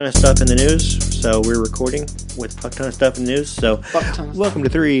Of stuff in the news, so we're recording with a fuck ton of stuff in the news. So, welcome to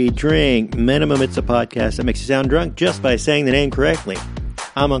 3 Drink Minimum. It's a podcast that makes you sound drunk just by saying the name correctly.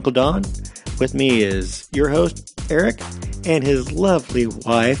 I'm Uncle Don. With me is your host, Eric, and his lovely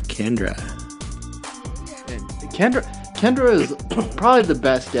wife, Kendra. Kendra is probably the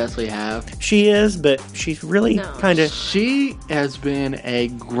best guest we have. She is, but she's really kind of... She has been a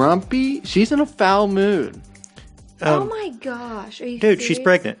grumpy... She's in a foul mood. Oh my gosh. Are you Dude, serious? she's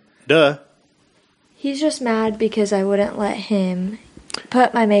pregnant. Duh. He's just mad because I wouldn't let him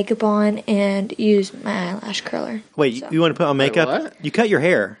put my makeup on and use my eyelash curler. Wait, So. you want to put on makeup? Wait, what? You cut your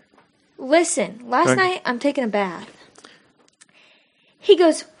hair. Listen, last Okay. night I'm taking a bath. He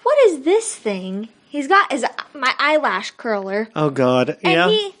goes, "What is this thing?" He's got my eyelash curler. Oh, God. And Yeah.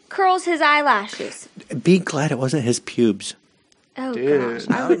 he curls his eyelashes. Be glad it wasn't his pubes. Oh, Dude, gosh.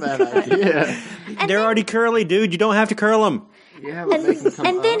 I not a would bad cut. idea. They're already curly, dude. You don't have to curl them. Yeah, but make them come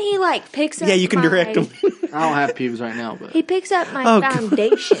And then up. he, picks up Yeah, you can direct them. I don't have pubes right now, but... He picks up my Oh, God.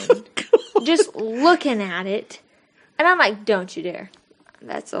 foundation, just looking at it. And I'm like, "Don't you dare.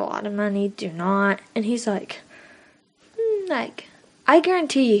 That's a lot of money. Do not." And he's like, I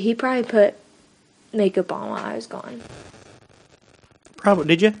guarantee you he probably put makeup on while I was gone. Probably.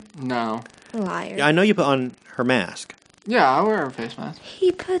 Did you? No. Liar. I know you put on her mask. Yeah, I wear a face mask.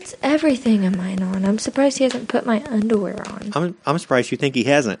 He puts everything of mine on. I'm surprised he hasn't put my underwear on. I'm surprised you think he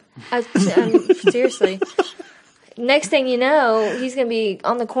hasn't. Seriously. Next thing you know, he's going to be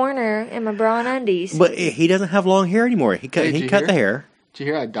on the corner in my bra and undies. But he doesn't have long hair anymore. He cut Hey, did he you cut hear? the hair. Did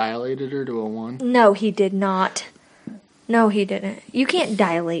you hear I dilated her to a 1? No, he did not. No, he didn't. You can't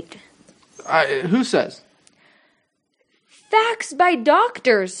dilate. Who says? Facts by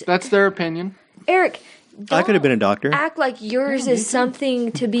doctors. That's their opinion. Eric, I could have been a doctor. act like yours is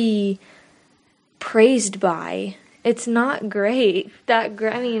something to be praised by. It's not great. I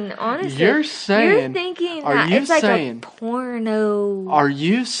mean, honestly, You're saying- you're thinking are that you it's like saying- a porno. Are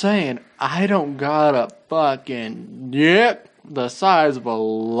you saying I don't got a fucking dick the size of a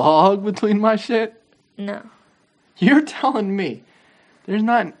log between my shit? No. You're telling me there's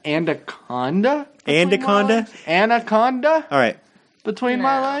not an anaconda? between my Anaconda? legs? Anaconda All right. between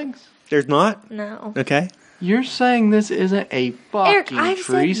my No. legs? There's not? No. Okay. You're saying this isn't a Eric, fucking I've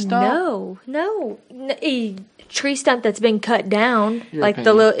tree said stump? no. A tree stump that's been cut down, Your like the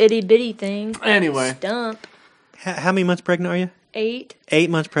opinion. little itty bitty thing. Anyway. Stump. How many months pregnant are you? 8. 8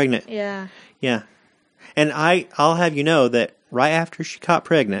 months pregnant. Yeah. Yeah. And I'll have you know that right after she got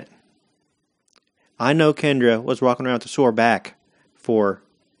pregnant, I know Kendra was walking around with a sore back for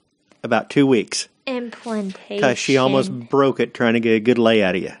about 2 weeks. Implantation. Because she almost broke it trying to get a good lay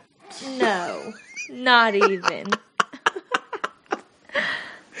out of you. No. Not even.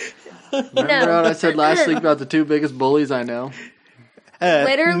 Remember what I said last week about the 2 biggest bullies I know?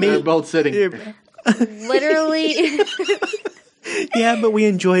 Literally. They're both sitting here. Literally. Yeah, but we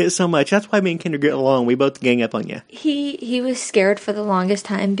enjoy it so much. That's why me and Kendra get along. We both gang up on you. He was scared for the longest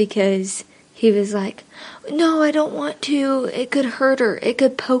time because he was like, "No, I don't want to. It could hurt her. It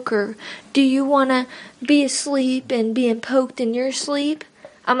could poke her. Do you want to be asleep and being poked in your sleep?"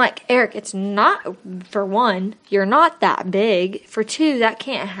 I'm like, "Eric, it's not, for one, you're not that big. For two, that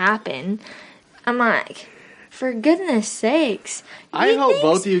can't happen." I'm like, for goodness sakes. I He hope thinks-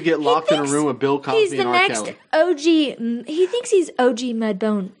 both of you get he locked in a thinks room with Bill He's Cosby the and R. next Kelly. OG. He thinks he's OG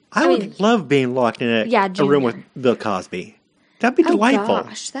Mudbone. I would love being locked in a room with Junior. Bill Cosby. That'd be delightful. Oh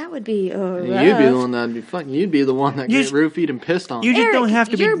gosh, that would be You'd be the rough. one that'd be fucking. You'd be the one that You get just- roofied and pissed on. You just Eric, don't have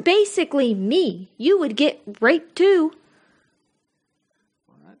to be... you're basically me. You would get raped too.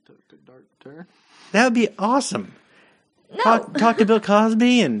 That took a dark turn. That would be awesome. No. Talk to Bill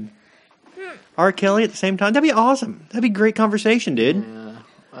Cosby and R. Kelly at the same time. That'd be awesome. That'd be great conversation, dude.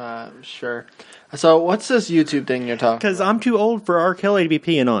 Sure. So what's this YouTube thing you're talking? Because I'm too old for R. Kelly to be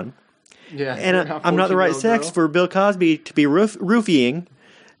peeing on. Yeah, And you're I'm not the right 14-year-old sex girl. for Bill Cosby to be roofying.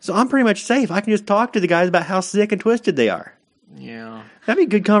 So I'm pretty much safe. I can just talk to the guys about how sick and twisted they are. Yeah. That'd be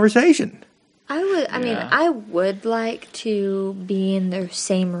a good conversation. I would. I mean, Yeah. I would like to be in the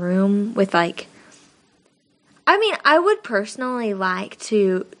same room with like. I mean, I would personally like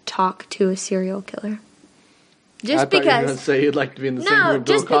to talk to a serial killer. Just I thought you were gonna because. say you'd like to be in the same room No, with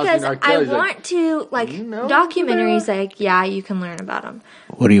Bill just Cosby because and R. I Kelly's like, want to like You know documentaries. Like, yeah, you can learn about them.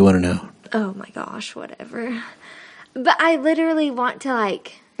 What do you want to know? Oh my gosh, whatever. But I literally want to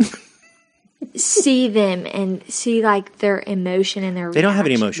like see them and see like their emotion and their They don't have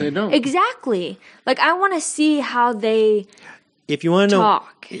any reaction. emotion. They don't. Exactly. Like I want to see how they If you want to know,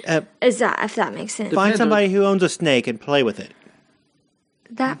 talk. Is that, if that makes sense? find Depends somebody who owns a snake and play with it.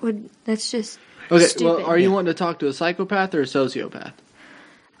 That's just Okay, stupid. well, are you wanting to talk to a psychopath or a sociopath?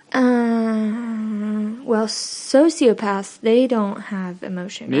 Well, sociopaths, they don't have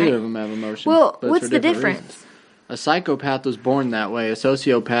emotion, Neither right? of them have emotion. Well, but it's what's for the different difference? reasons. A psychopath was born that way. A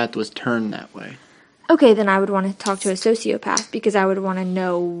sociopath was turned that way. Okay, then I would want to talk to a sociopath because I would want to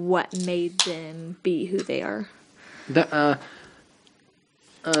know what made them be who they are. A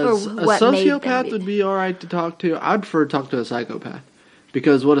what made them sociopath be. would be all right to talk to. I'd prefer to talk to a psychopath.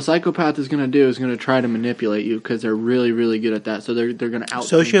 Because what a psychopath is going to do is going to try to manipulate you because they're really, really good at that. So they're going to out.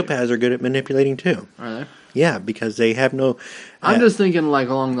 Sociopaths are good at manipulating too. Are they? Yeah, because they have no. I'm just thinking like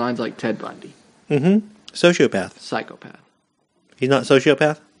along the lines like Ted Bundy. Sociopath. Psychopath. He's not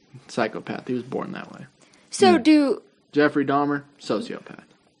sociopath? Psychopath. He was born that way. So do Jeffrey Dahmer, sociopath.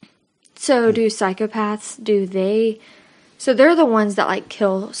 do psychopaths? Do they? So they're the ones that like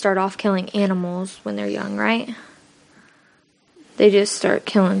start off killing animals when they're young, right? They just start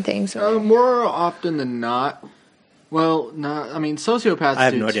killing things. More often than not. Well, not. I mean, sociopaths I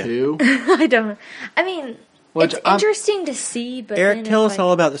have do no idea. too. I don't. I mean, Which it's I'm- interesting to see, but Eric, then tell it's us like,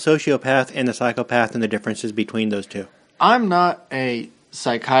 all about the sociopath and the psychopath and the differences between those two. I'm not a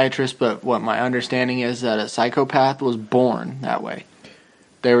psychiatrist, but what my understanding is that a psychopath was born that way.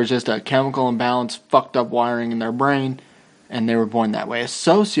 There was just a chemical imbalance, fucked up wiring in their brain, and they were born that way. A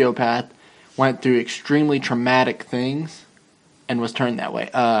sociopath went through extremely traumatic things and was turned that way.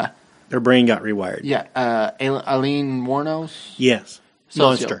 Their brain got rewired. Yeah, Eileen Wuornos, Yes.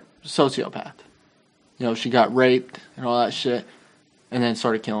 Monster. sociopath. You know, she got raped and all that shit, and then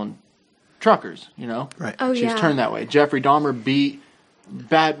started killing truckers. You know, Right. Oh she yeah. was turned that way. Jeffrey Dahmer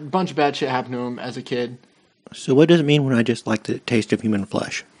bunch of bad shit happened to him as a kid, So what does it mean when I just like the taste of human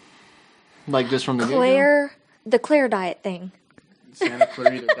flesh? like just from the the Claire diet thing. Santa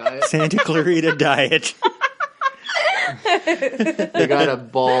Clarita Diet. Santa Clarita Diet. You got a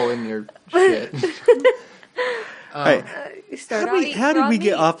ball in your shit. All right. Start How did we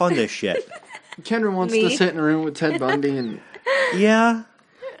get off on this shit? Kendra wants Me? to sit in a room with Ted Bundy, and Yeah.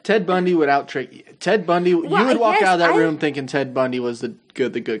 Ted Bundy would out-trick you. Ted Bundy, you Well, would walk yes, out of that I- room thinking Ted Bundy was the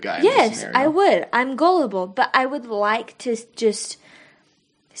good guy. in this Yes, scenario. I would. I'm gullible, but I would like to just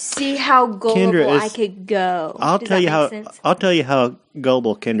see how gullible Kendra, I could go. I'll Does tell that you make how sense? I'll tell you how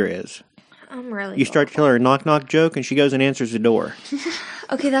gullible Kendra is. I'm really. You start to tell her a knock knock joke and she goes and answers the door. gullible.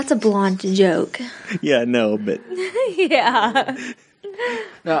 Okay, that's a blonde joke. Yeah, no, but Yeah.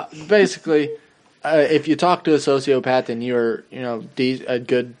 Now, basically, if you talk to a sociopath and you're, a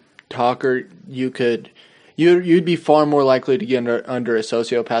good talker, you'd be far more likely to get under a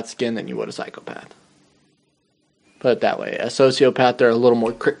sociopath's skin than you would a psychopath. Put it that way. A sociopath, they're a little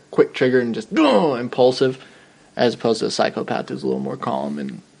more quick triggered and just impulsive, as opposed to a psychopath who's a little more calm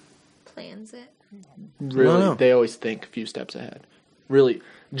and Plans it. really, Wow. they always think a few steps ahead. Really,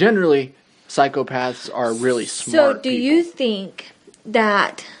 generally, psychopaths are really smart. So, do you think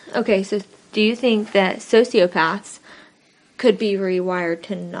that? Okay, so do you think that sociopaths could be rewired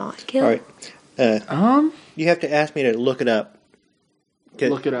to not kill? all right. You have to ask me to look it up.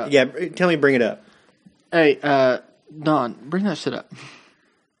 Look it up. Yeah, tell me, bring it up. Hey, Don, bring that shit up.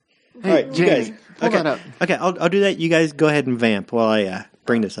 Hey, All right, you Jamie, guys. pull Okay, that up. okay, I'll do that. You guys go ahead and vamp while I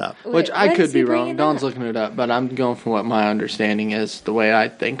bring this up. Wait, Which I what could is he be wrong. bringing Don's up? looking it up, but I'm going from what my understanding is, the way I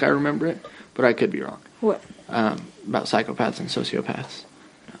think I remember it. But I could be wrong What? about psychopaths and sociopaths.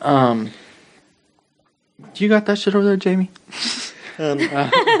 You got that shit over there, Jamie?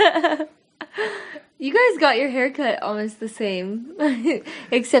 You guys got your haircut almost the same,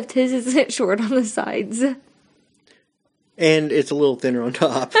 except his isn't short on the sides. And it's a little thinner on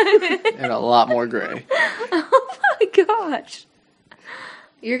top. And a lot more gray. Oh my gosh.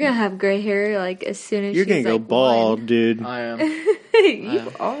 You're gonna have gray hair like as soon as You're gonna she's, go like, bald, one. dude. I am.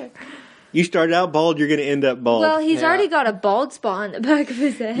 You are. You started out bald, you're gonna end up bald. Well, he's Yeah. already got a bald spot on the back of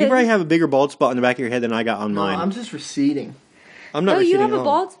his head. You probably have a bigger bald spot in the back of your head than I got on No, mine. I'm just receding. I'm not No, you receding have at a all.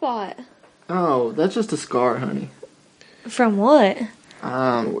 bald spot. Oh, that's just a scar, honey. From what?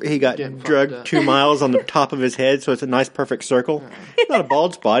 He got Getting fucked drugged up. 2 miles on the top of his head, so it's a nice perfect circle. It's not a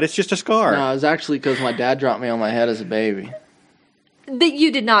bald spot, it's just a scar. No, it was actually because my dad dropped me on my head as a baby. That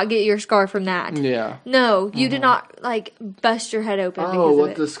you did not get your scar from that. Yeah. No, you did not like bust your head open Oh, because what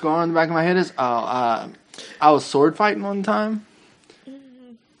of it. the scar on the back of my head is? Oh, I was sword fighting one time,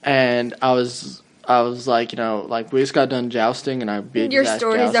 and I was like, like we just got done jousting, and I beat Your his ass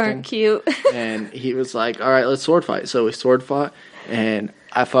stories jousting, aren't cute. and he was like, "All right, let's sword fight." So we sword fought, and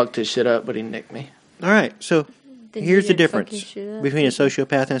I fucked his shit up, but he nicked me. All right, so Then here's you the didn't fuck difference his shit up. between a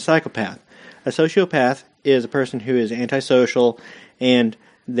sociopath and a psychopath. A sociopath is a person who is antisocial, and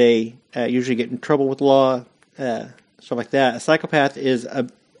they usually get in trouble with law, stuff like that. A psychopath is a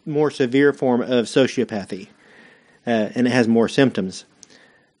more severe form of sociopathy, and it has more symptoms.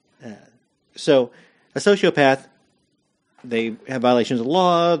 So a sociopath, they have violations of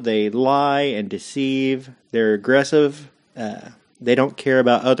law, they lie and deceive, they're aggressive, they don't care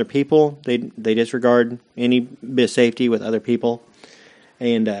about other people, they disregard any bit of safety with other people,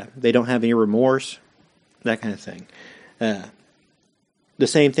 and they don't have any remorse, that kind of thing. The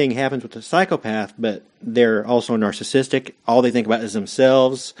same thing happens with a psychopath, but they're also narcissistic. All they think about is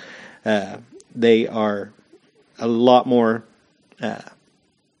themselves. They are a lot more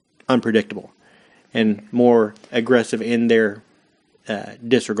unpredictable and more aggressive in their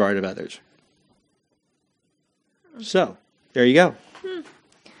disregard of others. So, there you go.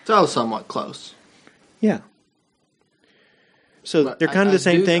 So I was somewhat close. Yeah. So, they're kind of the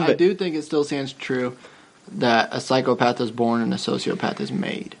same thing, but I do think it still stands true that a psychopath is born and a sociopath is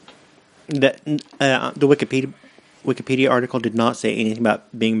made. That the Wikipedia article did not say anything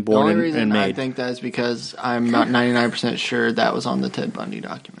about being born and made. The only reason I think that is because I'm about 99% sure that was on the Ted Bundy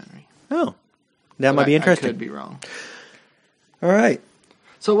documentary. Oh, that might be interesting. I could be wrong. All right.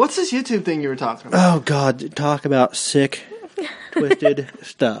 So what's this YouTube thing you were talking about? Oh, God. Talk about sick, twisted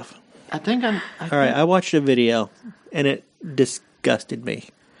stuff. All right. I watched a video, and it disgusted me.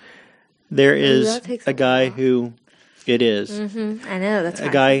 There is a guy who it is. Mm-hmm. I know. That's a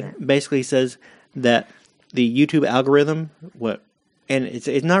guy basically says that the YouTube algorithm, and it's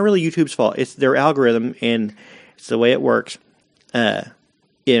not really YouTube's fault. It's their algorithm, and it's the way it works.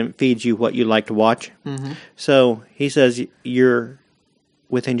 It feeds you what you like to watch. Mm-hmm. So he says you're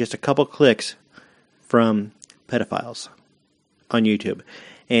within just a couple clicks from pedophiles on YouTube,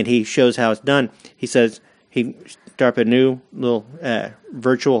 and he shows how it's done. He says he start up a new little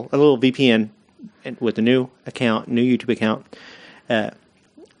little VPN with a new YouTube account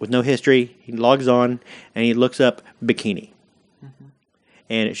with no history. He logs on and he looks up bikini,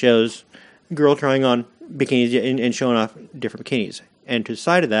 and it shows a girl trying on bikinis and showing off different bikinis. And to the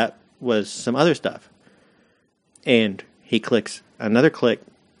side of that was some other stuff, and he clicks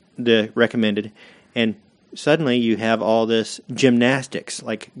the recommended, and suddenly you have all this gymnastics,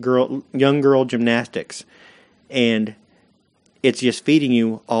 like young girl gymnastics. And it's just feeding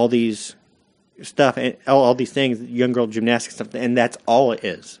you all these stuff and all these things, young girl gymnastics stuff, and that's all it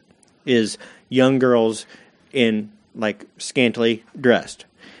is young girls in like scantily dressed.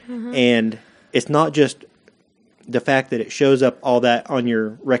 Mm-hmm. And it's not just the fact that it shows up all that on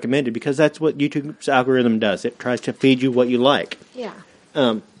your recommended, because that's what YouTube's algorithm does. It tries to feed you what you like. Yeah.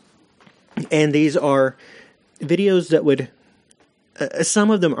 And these are videos that would,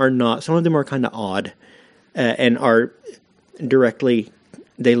 some of them are not, some of them are kind of odd. And are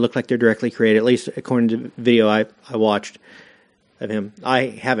they look like they're directly created, at least according to the video I watched of him. I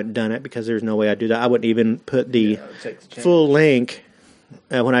haven't done it because there's no way I'd do that. I wouldn't even put the full link.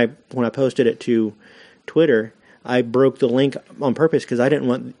 When I posted it to Twitter, I broke the link on purpose because I didn't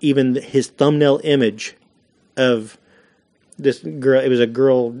want even his thumbnail image of this girl. It was a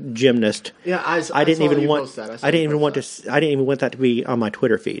girl gymnast. Yeah, I didn't even want that. I didn't even want that to be on my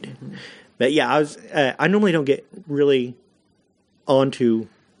Twitter feed. Mm-hmm. But yeah, I normally don't get really onto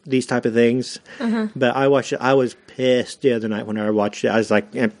these type of things, but I watched it. I was pissed the other night when I watched it. I was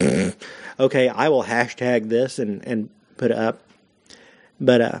like, okay, I will hashtag this and put it up.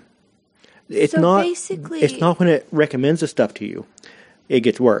 But it's not when it recommends the stuff to you. It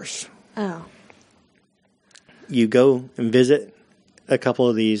gets worse. Oh. You go and visit a couple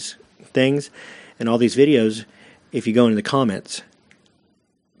of these things and all these videos. If you go into the comments,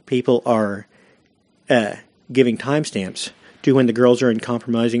 people are giving timestamps to when the girls are in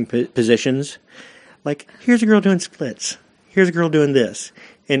compromising positions. Like, here's a girl doing splits. Here's a girl doing this.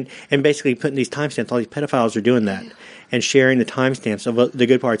 And basically putting these timestamps. All these pedophiles are doing that. And sharing the timestamps of the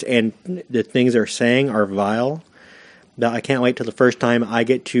good parts. And the things they're saying are vile. Now, I can't wait till the first time I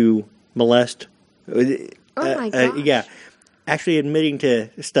get to molest. Oh my gosh. Yeah. Actually admitting to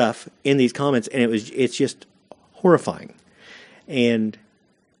stuff in these comments. And it's just horrifying. And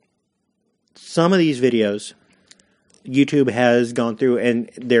some of these videos, YouTube has gone through and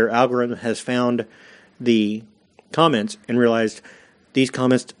their algorithm has found the comments and realized these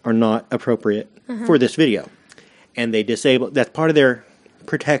comments are not appropriate for this video. And they disable, that's part of their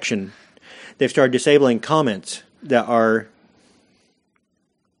protection. They've started disabling comments that are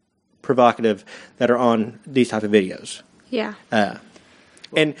provocative, that are on these type of videos. Yeah.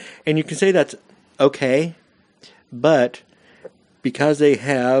 And you can say that's okay, but because they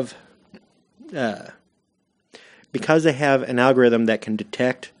have an algorithm that can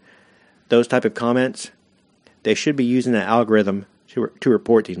detect those type of comments, they should be using that algorithm to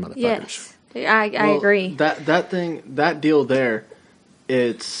report these motherfuckers. Yes, I agree. That deal there,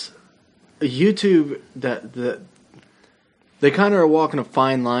 it's YouTube that they kind of are walking a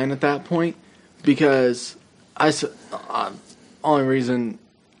fine line at that point, because only reason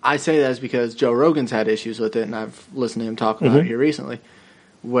I say that is because Joe Rogan's had issues with it, and I've listened to him talk about it here recently,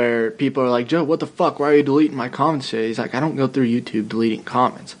 where people are like, Joe, what the fuck? Why are you deleting my comments today? He's like, I don't go through YouTube deleting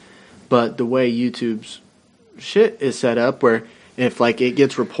comments. But the way YouTube's shit is set up, where if like it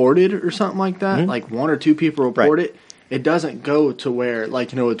gets reported or something like that, like 1 or 2 people report it, it doesn't go to where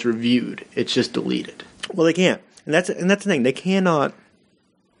like it's reviewed. It's just deleted. Well, they can't, and that's the thing. They cannot.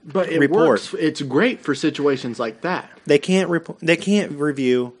 But it report. Works. It's great for situations like that. They can't They can't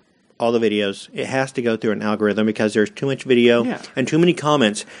review all the videos. It has to go through an algorithm because there's too much video and too many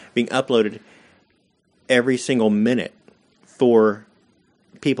comments being uploaded every single minute for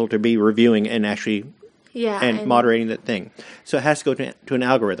people to be reviewing and actually and moderating that thing. So it has to go to an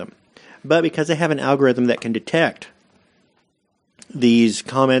algorithm. But because they have an algorithm that can detect these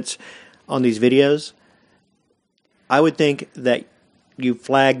comments on these videos, I would think that you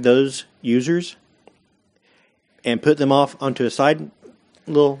flag those users and put them off onto a side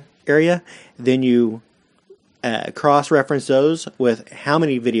little area. Then you cross-reference those with how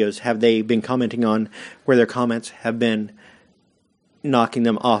many videos have they been commenting on where their comments have been knocking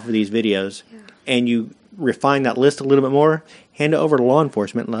them off of these videos. Yeah. And you refine that list a little bit more, hand it over to law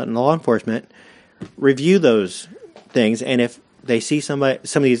enforcement, and let law enforcement review those things. And if they see some of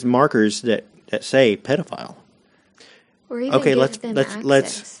these markers that say pedophile, okay, let's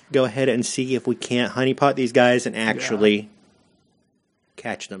go ahead and see if we can't honeypot these guys and actually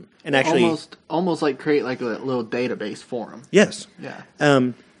catch them and actually almost like create like a little database for them. Yes. Yeah.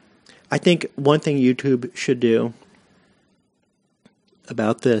 I think one thing YouTube should do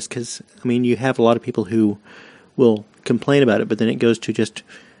about this, because I mean, you have a lot of people who will complain about it, but then it goes to just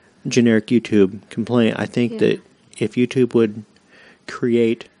generic YouTube complaint. I think that if YouTube would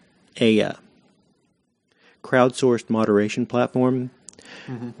create a crowdsourced moderation platform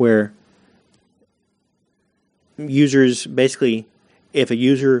where users basically, if a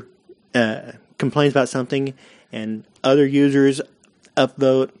user complains about something and other users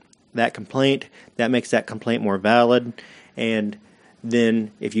upvote that complaint, that makes that complaint more valid. And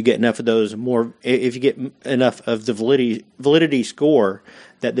then if you get enough of those if you get enough of the validity score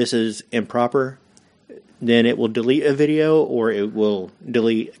that this is improper, then it will delete a video or it will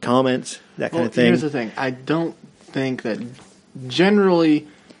delete comments, that kind of thing. Here's the thing. I don't think that generally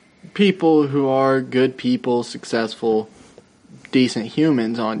people who are good people, successful, decent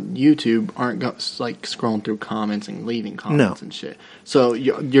humans on YouTube aren't like scrolling through comments and leaving comments and shit. So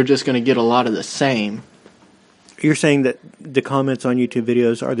you're just going to get a lot of the same. You're saying that the comments on YouTube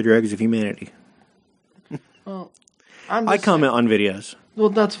videos are the dregs of humanity. Well, I comment on videos. Well,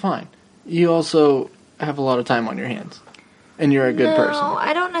 that's fine. You also have a lot of time on your hands, and you're a good person. No,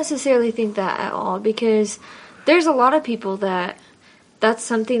 I don't necessarily think that at all, because there's a lot of people that's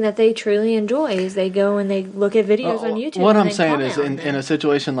something that they truly enjoy, is they go and they look at videos on YouTube. What I'm saying is, in a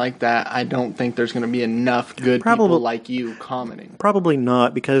situation like that, I don't think there's going to be enough good people like you commenting. Probably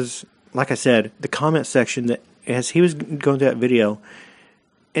not, because, like I said, the comment section, that as he was going through that video,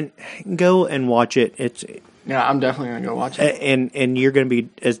 and go and watch it. Yeah, I'm definitely going to go watch it. And you're going to be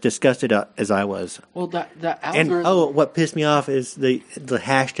as disgusted as I was. Well, that algorithm... And, what pissed me off is the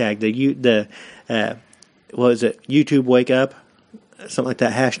hashtag, what was it, YouTube Wake Up? Something like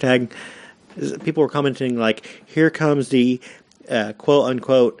that hashtag. People were commenting like, here comes the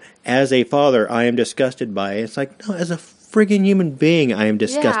quote-unquote, as a father, I am disgusted by it. It's like, no, as a friggin' human being, I am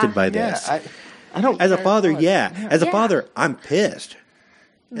disgusted by this. I don't. As a father, As a father, I'm pissed.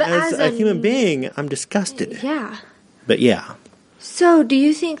 But as a human being, I'm disgusted. Yeah. But yeah. So, do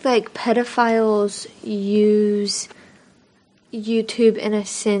you think like pedophiles use YouTube in a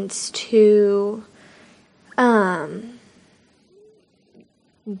sense to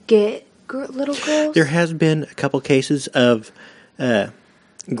get little girls? There has been a couple cases of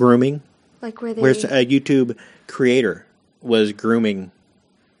grooming, like where a YouTube creator was grooming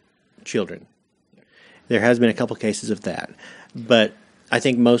children. There has been a couple cases of that, but I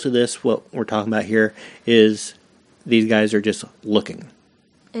think most of this, what we're talking about here, is these guys are just looking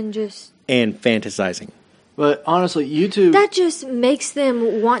and fantasizing. But honestly, YouTube... That just makes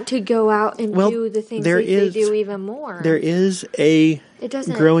them want to go out and do the things they do even more. There is a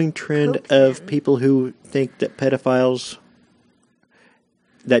growing trend of people who think that pedophiles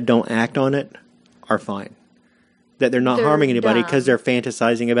that don't act on it are fine. That they're not harming anybody because they're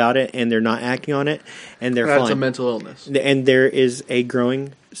fantasizing about it and they're not acting on it, and they're fine. That's a mental illness. And there is a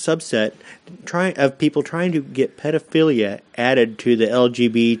growing subset of people trying to get pedophilia added to the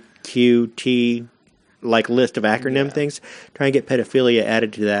LGBTQT list of acronym things, trying to get pedophilia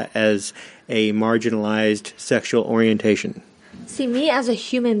added to that as a marginalized sexual orientation. See, me as a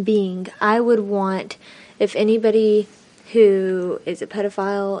human being, I would want, if anybody who is a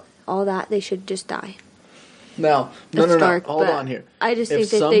pedophile, all that, they should just die. No. Dark, Hold on here. I just think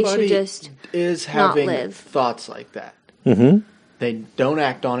that they should just is not having live. thoughts like that. Mm-hmm. They don't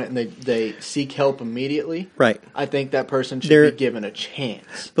act on it, and they seek help immediately. Right. I think that person should be given a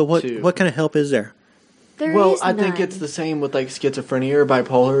chance. But what kind of help is there? There is I think none. it's the same with like schizophrenia or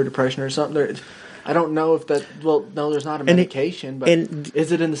bipolar or depression or something. I don't know if that. Well, no, there's not a medication, but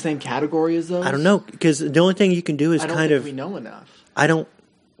is it in the same category as those? I don't know, because the only thing you can do is we know enough.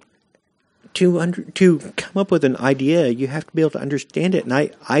 To come up with an idea, you have to be able to understand it, and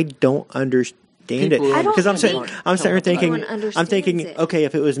I don't understand it, because I'm sitting here thinking, okay,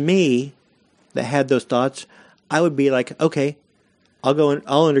 if it was me that had those thoughts, I would be like, okay,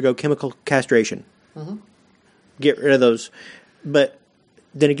 I'll undergo chemical castration, get rid of those, but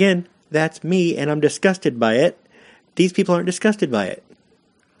then again, that's me, and I'm disgusted by it. These people aren't disgusted by it,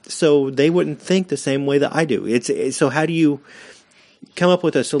 so they wouldn't think the same way that I do. So how do you come up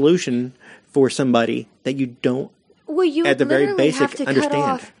with a solution for somebody that you don't, you at the very literally basic, have to understand? cut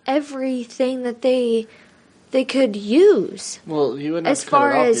off everything that they could use. Well, you wouldn't have to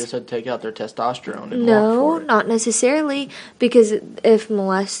cut it off. You just had to take out their testosterone. And No, walk for it. not necessarily, because if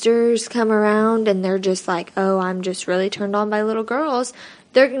molesters come around and they're just like, oh, I'm just really turned on by little girls,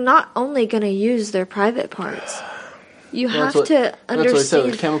 they're not only going to use their private parts. You have to understand. That's what I said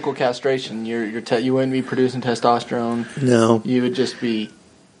with chemical castration. You wouldn't be producing testosterone. No, you would just be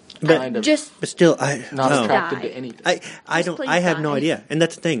but still, not attracted to anything. I have no idea, and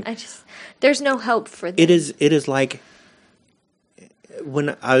that's the thing. There's no hope for them. It is like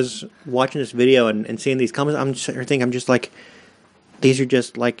when I was watching this video and seeing these comments, I'm just like, these are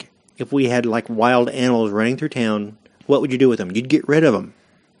just like, if we had like wild animals running through town, what would you do with them? You'd get rid of them.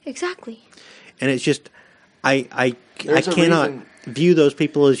 Exactly. And it's just, I cannot view those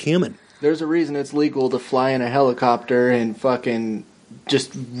people as human. There's a reason it's legal to fly in a helicopter and fucking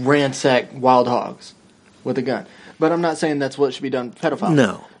just ransack wild hogs with a gun. But I'm not saying that's what should be done with pedophiles.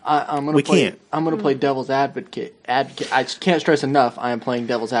 No. I'm gonna play devil's advocate. I can't stress enough, I am playing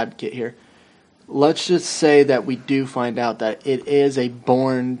devil's advocate here. Let's just say that we do find out that it is a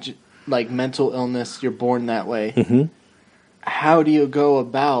born, like, mental illness. You're born that way. Mm-hmm. How do you go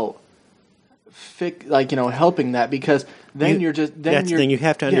about helping that? Because then that's the thing. You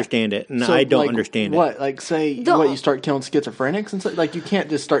have to understand it, and so, I don't understand it. What, like, say, you start killing schizophrenics and stuff? Like, you can't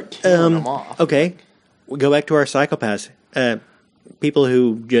just start killing them off. Okay, we go back to our psychopaths. People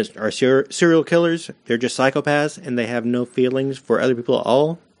who just are serial killers, they're just psychopaths, and they have no feelings for other people at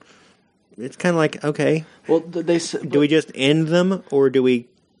all. It's kind of like, okay, well, do we just end them, or do we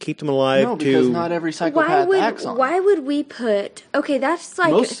keep them alive? No, because not every psychopath acts on it. Why would we put... Okay, that's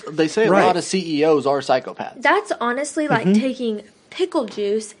like... They say a lot of CEOs are psychopaths. That's honestly like taking pickle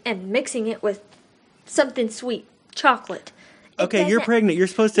juice and mixing it with something sweet, chocolate. Okay, you're pregnant. You're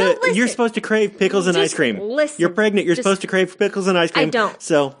supposed to. You're supposed to crave pickles and ice cream. You're pregnant. You're supposed to crave pickles and ice cream. I don't.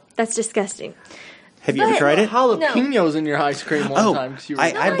 So that's disgusting. Have you ever tried it? Jalapenos in your ice cream one time. I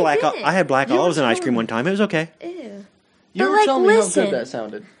had black olives in ice cream one time. It was okay. Ew. You were telling me how good that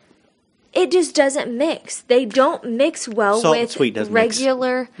sounded. It just doesn't mix. They don't mix well Salt with and sweet doesn't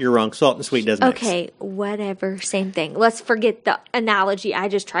regular. Mix. You're wrong. Salt and sweet doesn't mix. Okay, whatever. Same thing. Let's forget the analogy I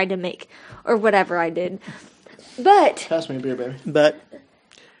just tried to make, or whatever I did. But pass me a beer, baby. But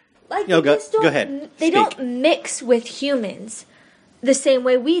like, go ahead. They don't mix with humans the same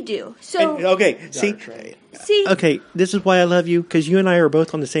way we do. So see. Okay, this is why I love you, because you and I are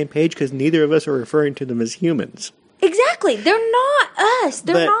both on the same page, because neither of us are referring to them as humans. Exactly. They're not us.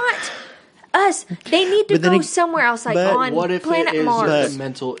 They're not us. They need to go somewhere else, like on what if planet it is Mars. a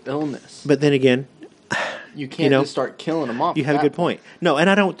mental illness? But then again, you can't just start killing them off. You have a good point. No, and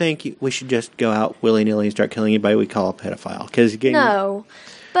I don't think we should just go out willy-nilly and start killing anybody we call a pedophile. No,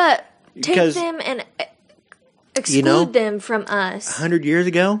 but take them and exclude them from us. 100 years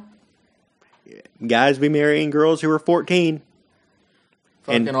ago, guys be marrying girls who were 14.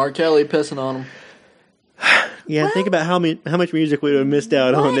 Fucking R. Kelly pissing on them. Yeah, think about how much music we would have missed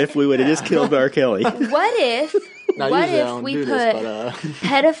out on if we would have just killed R. Kelly. What if we put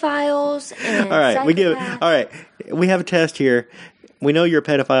pedophiles and psychopaths? We have a test here. We know you're a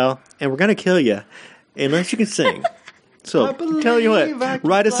pedophile, and we're going to kill you unless you can sing. So, tell you what,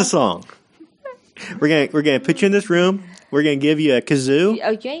 write us a song. We're gonna put you in this room. We're gonna give you a kazoo.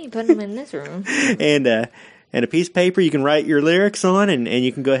 Oh, you ain't putting them in this room. and a piece of paper you can write your lyrics on, and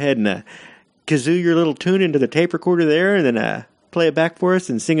you can go ahead and kazoo your little tune into the tape recorder there, and then play it back for us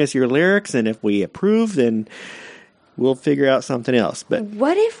and sing us your lyrics. And if we approve, then we'll figure out something else. But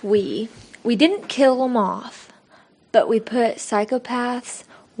what if we didn't kill them off, but we put psychopaths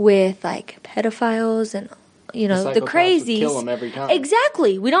with like pedophiles and the psychopaths would crazies. kill 'em every time.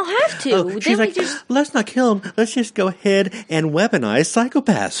 Exactly. We don't have to. Oh, she's like, let's not kill him. Let's just go ahead and weaponize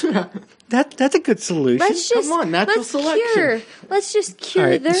psychopaths. That's a good solution. Let's just Come on, natural selection. Let's just cure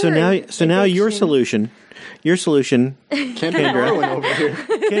All right, their so now your addiction. solution, Kendra Darwin over here.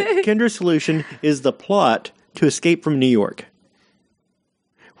 Kendra's solution is the plot to Escape from New York,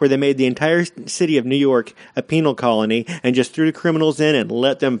 where they made the entire city of New York a penal colony and just threw the criminals in and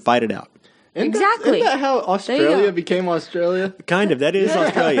let them fight it out. Exactly. Isn't that how There you Australia go. became Australia? Kind of. That is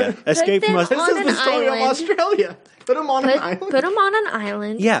Australia. Escape from them Australia. on This is an the story island. of Australia. Put them on an island. Put them on an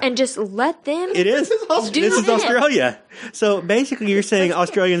island. Yeah. And just let them. It is. This is them. Australia. So basically, you're saying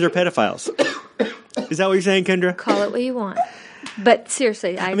Australians are pedophiles. Is that what you're saying, Kendra? Call it what you want. But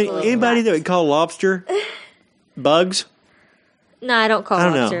seriously, I I mean, believe anybody that would call lobster bugs? No, I don't call I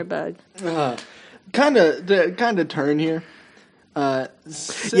don't lobster know. a bug. Kind of turn here.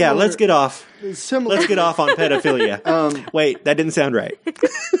 Yeah, let's get off. Similar. Let's get off on pedophilia. Wait, that didn't sound right.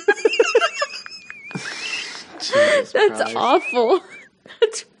 Jesus That's Christ. awful.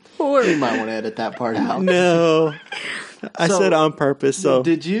 That's You horrible. might want to edit that part out. No, I So, said on purpose. So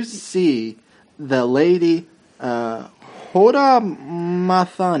Did you see the lady, Hoda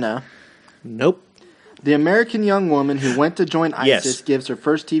Mathana, nope. the American young woman who went to join Yes. ISIS, gives her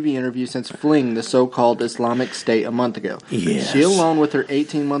first TV interview since fleeing the so-called Islamic State a month ago. Yes. She, alone with her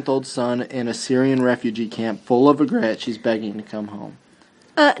 18-month-old son in a Syrian refugee camp, full of regret, she's begging to come home.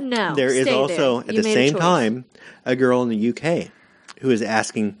 No. There is stay also there. at You the made a same choice. time a girl in the UK who is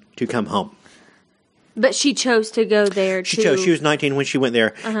asking to come home. But she chose to go there. She chose. She was 19 when she went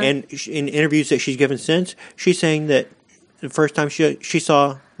there, and in interviews that she's given since, she's saying that the first time she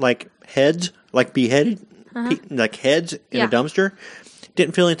saw like heads, like beheaded, like heads in Yeah. a dumpster,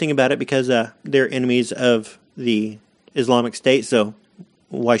 didn't feel anything about it because they're enemies of the Islamic State. So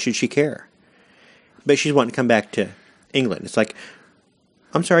why should she care? But she's wanting to come back to England. It's like,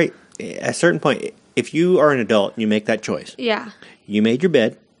 I'm sorry. At a certain point, if you are an adult and you make that choice, Yeah. you made your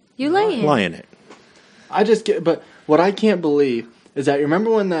bed, You lay in. lie in it. I just get, but what I can't believe is that, you remember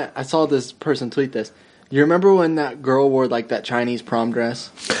when that, I saw this person tweet this, you remember when that girl wore like that Chinese prom dress?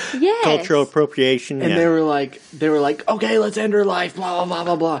 Yes. Cultural appropriation. And yeah. they were like, okay, let's end her life, blah, blah, blah,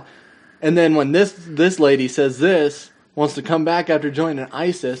 blah, blah. And then when this lady says this, wants to come back after joining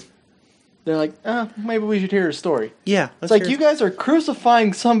ISIS, they're like, maybe we should hear her story. Yeah. It's like, you guys are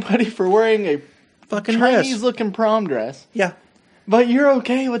crucifying somebody for wearing a fucking dress. Chinese-looking prom dress, Yeah. but you're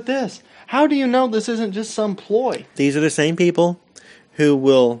okay with this. How do you know this isn't just some ploy? These are the same people who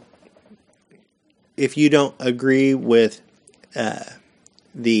will, if you don't agree with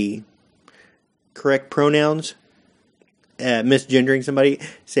the correct pronouns, misgendering somebody,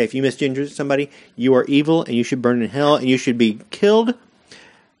 say if you misgender somebody, you are evil and you should burn in hell and you should be killed.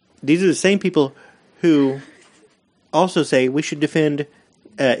 These are the same people who also say we should defend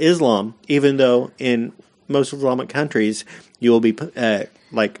Islam, even though in most Islamic countries you will be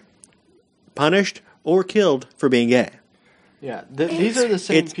punished or killed for being gay. Yeah, these are the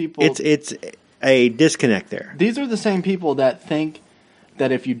same people. It's a disconnect there. These are the same people that think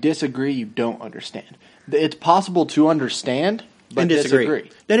that if you disagree, you don't understand. It's possible to understand, but And disagree.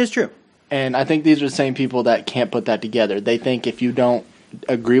 That is true. And I think these are the same people that can't put that together. They think if you don't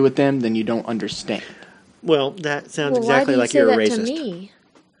agree with them, then you don't understand. Well, that sounds Well, exactly why do like you say you're a that racist. to me?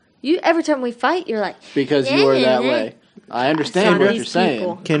 You every time we fight, you're like, Because you are that way. I understand what These you're saying.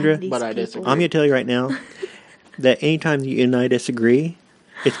 people. Kendra, These but I people. disagree. I'm going to tell you right now that anytime you and I disagree,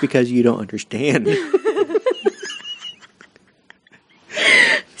 it's because you don't understand.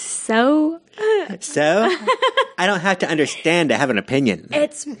 So So, I don't have to understand to have an opinion.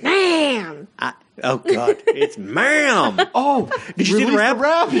 it's man. Oh, God. It's ma'am. Oh, Did you see the release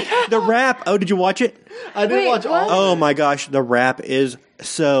rap? The rap. Oh, did you watch it? I didn't Wait, watch all. what? Oh, my gosh. The rap is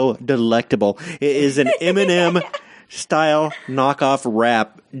so delectable. It is an Eminem style knockoff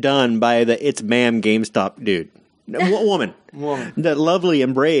rap done by the It's Ma'am GameStop dude. Woman. Woman. The lovely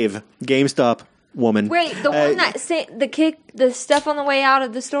and brave GameStop woman. Wait, the one that the stuff on the way out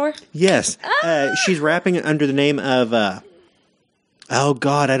of the store. Yes. She's rapping under the name of, oh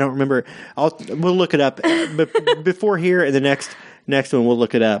God, I don't remember. We'll look it up. But before here and the next one, we'll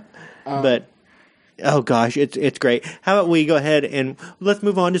look it up. But, oh gosh, it's great. How about we go ahead and let's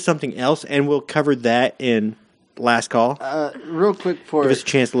move on to something else and we'll cover that in last call. Real quick for Give us a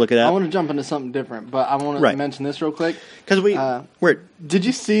chance to look it I up. want to jump into something different, but I want to Right. mention this real quick. Because we're Did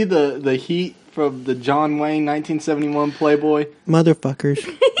you see the heat from the John Wayne 1971 Playboy? motherfuckers.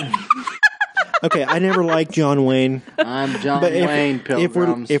 Okay, I never liked John Wayne. I'm John But Wayne, if we're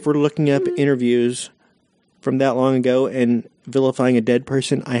pilgrims. looking up interviews from that long ago and vilifying a dead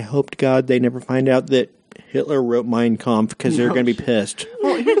person, I hope to God they never find out that Hitler wrote Mein Kampf because they're going to be pissed.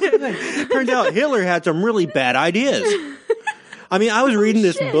 Well, here's the thing. Turns out Hitler had some really bad ideas. I mean, I was reading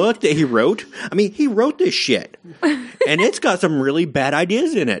this book that he wrote. I mean, he wrote this shit. And it's got some really bad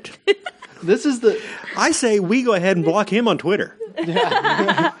ideas in it. I say we go ahead and block him on Twitter.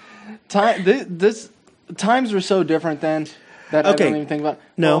 Yeah. Times were so different then that I don't even think about it.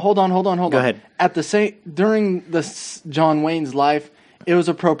 No. Well, hold on. Go ahead. During John Wayne's life, it was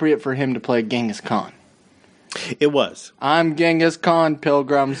appropriate for him to play Genghis Khan. It was. I'm Genghis Khan,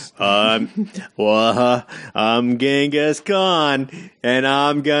 pilgrims. I'm Genghis Khan, and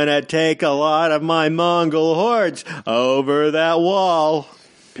I'm gonna take a lot of my Mongol hordes over that wall.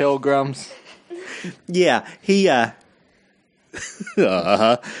 Pilgrims. Yeah, he, I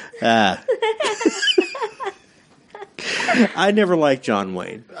never liked John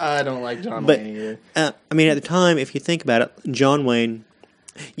Wayne. I don't like John Wayne either. I mean, at the time, if you think about it, John Wayne,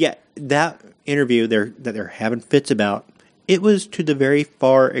 that interview that they're having fits about, it was to the very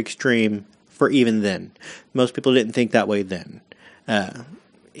far extreme for even then. Most people didn't think that way then.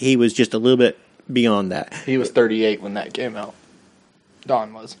 He was just a little bit beyond that. He was 38 when that came out.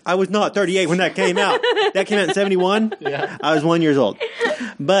 Don was. I was not 38 when that came out. That came out in 71? Yeah. I was 1 year old.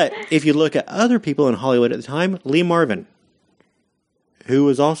 But if you look at other people in Hollywood at the time, Lee Marvin, who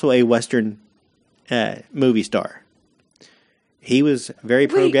was also a Western movie star, he was very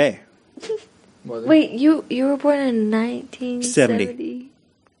pro-gay. Wait, you were born in 1970?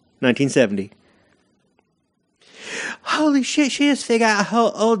 1970. Holy shit, she just figured out how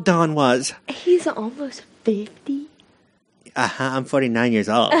old Don was. He's almost 50. I'm 49 years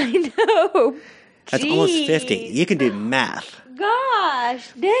old. I know. That's almost 50. You can do math. Gosh,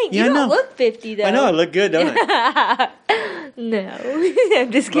 dang, you don't look 50 though. I know, I look good, don't I? No,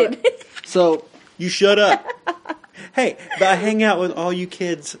 I'm just kidding. So, you shut up. Hey, but I hang out with all you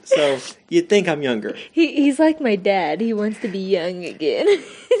kids, so you'd think I'm younger. He's like my dad. He wants to be young again.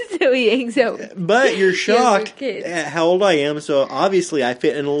 So he hangs out with But you're shocked at how old I am, so obviously I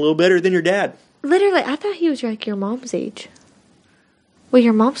fit in a little better than your dad. Literally, I thought he was like your mom's age. Well,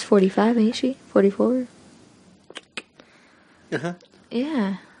 your mom's 45, ain't she? 44? Uh-huh.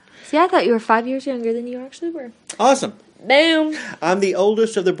 Yeah. See, I thought you were 5 years younger than you actually were. Awesome. Boom. I'm the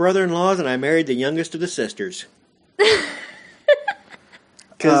oldest of the brother-in-laws, and I married the youngest of the sisters.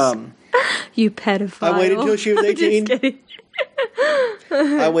 You pedophile. I waited till she was 18. Just kidding.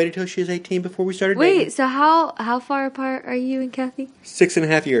 I waited till she was 18 before we started Wait, dating. so how far apart are you and Kathy?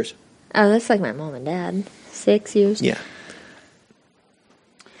 6.5 years. Oh, that's like my mom and dad. 6 years. Yeah.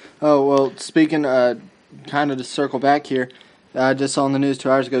 oh, well, speaking, kind of to circle back here, I just saw on the news 2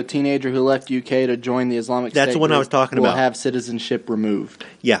 hours ago, teenager who left UK to join the Islamic State That's the one I was talking will about. have citizenship removed.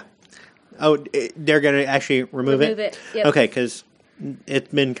 Yeah. Oh, they're going to actually remove it? Yep. Okay, because it's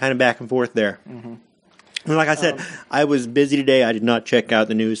been kind of back and forth there. Mm-hmm. And like I said, I was busy today. I did not check out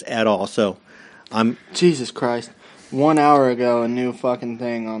the news at all, so I'm... Jesus Christ. 1 hour ago, a new fucking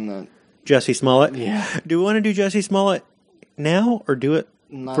thing on the... Jussie Smollett? Yeah. Do we want to do Jussie Smollett now, or do it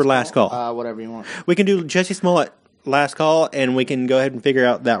for last call? Whatever you want. We can do Jussie Smollett last call, and we can go ahead and figure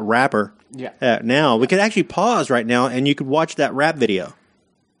out that rapper. Yeah. Now. We could actually pause right now, and you could watch that rap video.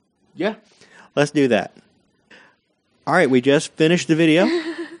 Yeah. Let's do that. All right, we just finished the video,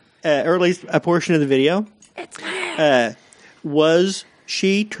 or at least a portion of the video. Was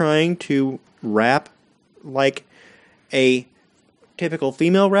she trying to rap like a typical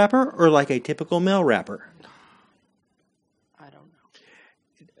female rapper or like a typical male rapper? I don't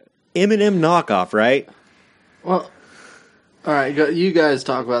know. Eminem knockoff, right? Well, all right, you guys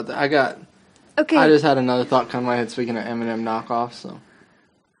talk about that. Okay. I just had another thought come to my head speaking of Eminem knockoffs, so...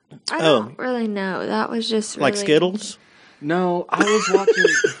 I don't really know. That was just really... Like Skittles? No, I was watching...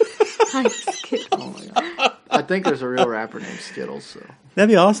 Like Skittles. Oh my God. I think there's a real rapper named Skittles, so... That'd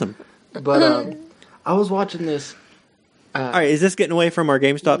be awesome. But, I was watching this... All right, is this getting away from our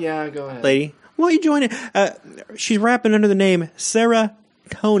GameStop go ahead. lady? Why don't you join it? She's rapping under the name Sarah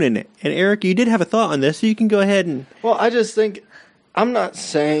Conan. And Eric, you did have a thought on this, so you can go ahead and... Well, I just think... I'm not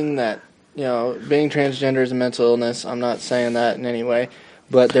saying that, being transgender is a mental illness. I'm not saying that in any way.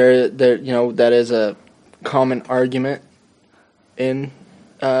 But there, that is a common argument in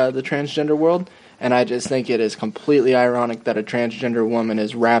the transgender world, and I just think it is completely ironic that a transgender woman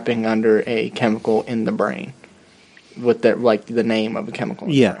is rapping under a chemical in the brain, with the name of a chemical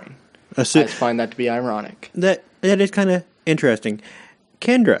in the brain. I just find that to be ironic. That is kind of interesting.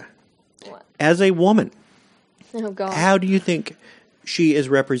 Kendra, as a woman, Oh God. how do you think she is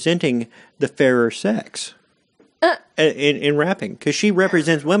representing the fairer sex? in rapping? Because she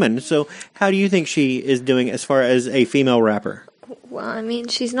represents women. So how do you think she is doing as far as a female rapper? Well, I mean,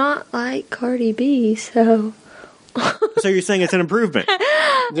 she's not like Cardi B, so... So you're saying it's an improvement?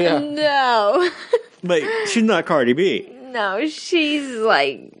 Yeah. No. But she's not Cardi B. No, she's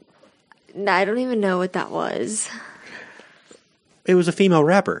like... I don't even know what that was. It was a female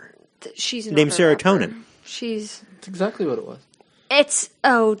rapper. She's not named a Serotonin. rapper. She's... That's exactly what it was. It's...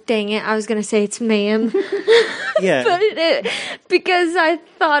 Oh, dang it. I was going to say it's ma'am. Yeah. But because I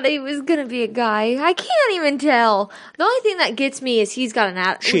thought he was going to be a guy. I can't even tell. The only thing that gets me is he's got an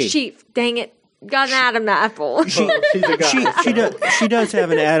Adam... She. Dang it. Got an Adam apple. She's a guy. She does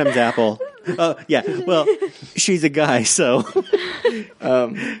have an Adam's apple. Yeah. Well, she's a guy, so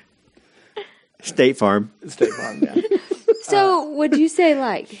State Farm. State Farm, yeah. So, would you say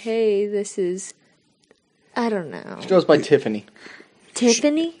like, hey, this is... I don't know. She goes by Tiffany.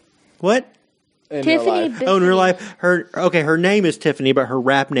 Tiffany? What? In Tiffany. real life. Oh, in real life, her name is Tiffany, but her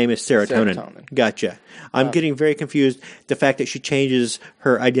rap name is Serotonin. Serotonin. Gotcha. I'm getting very confused. The fact that she changes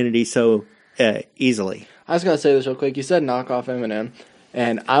her identity so easily. I was gonna say this real quick. You said knockoff Eminem,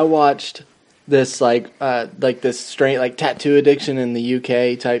 and I watched this like this strange like tattoo addiction in the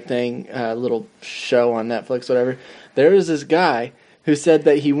UK type thing, little show on Netflix, whatever. There is this guy who said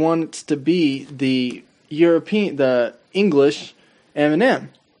that he wants to be the English Eminem.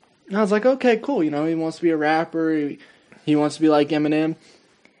 And I was like, okay, cool. You know, he wants to be a rapper. He wants to be like Eminem.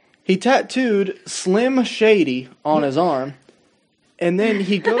 He tattooed Slim Shady on his arm. And then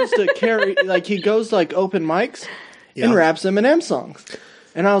he goes to open mics and raps Eminem songs.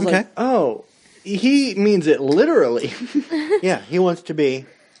 And I was like, oh, he means it literally. Yeah, he wants to be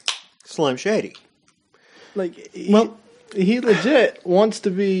Slim Shady. He legit wants to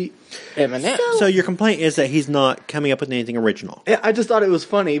be Eminem. So your complaint is that he's not coming up with anything original. I just thought it was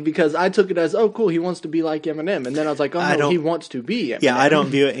funny because I took it as, oh, cool, he wants to be like Eminem. And then I was like, oh, no, he wants to be Eminem. Yeah, I don't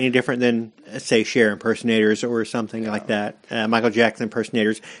view it any different than, say, Cher impersonators or something like that. Michael Jackson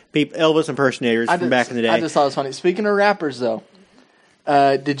impersonators, Elvis impersonators from back in the day. I just thought it was funny. Speaking of rappers, though,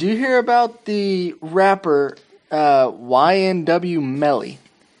 did you hear about the rapper YNW Melly?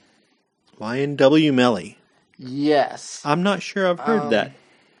 YNW Melly. Yes. I'm not sure I've heard that.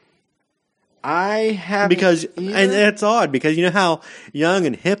 I haven't Because, either. and that's odd, because you know how young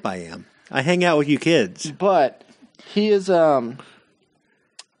and hip I am. I hang out with you kids. But he is, I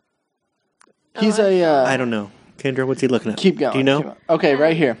don't know. Kendra, what's he looking at? Keep going. Do you know? Keep going. Okay,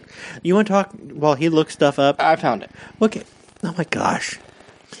 right here. You want to talk while he looks stuff up? I found it. Okay. Oh my gosh.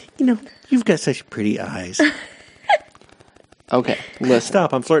 You know, you've got such pretty eyes. Okay, listen.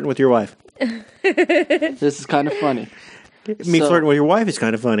 Stop, I'm flirting with your wife. This is kind of funny. Me flirting with your wife is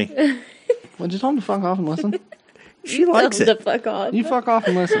kind of funny. Well, just tell him to fuck off and listen. She likes Tell him it. to fuck off. You fuck off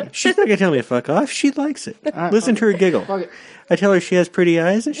and listen. She's not going to tell me to fuck off. She likes it. right, Listen to her giggle. Fuck it. I tell her she has pretty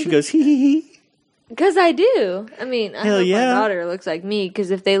eyes, and she goes, hee hee hee. Because I do. I mean, I Hell hope yeah. my daughter looks like me, because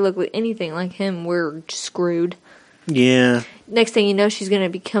if they look anything like him, we're screwed. Yeah. Next thing you know, she's going to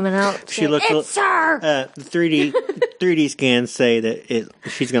be coming out She saying, looks it's her! The 3D scans say that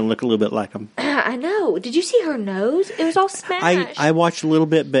she's going to look a little bit like him. I know. Did you see her nose? It was all smashed. I watched a little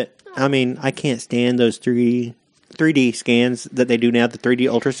bit, but I mean, I can't stand those 3D scans that they do now, the 3D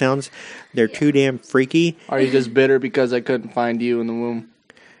ultrasounds. They're too damn freaky. Are you just bitter because I couldn't find you in the womb?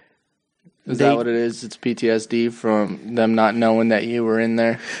 Is that what it is? It's PTSD from them not knowing that you were in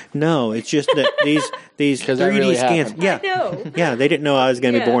there? No, it's just that these 3D that really scans. happened. Yeah, I know. yeah, they didn't know I was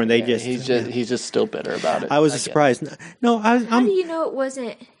going to be born. They Yeah, just he's just still bitter about it. I was guess. surprised. No, How do I'm you know it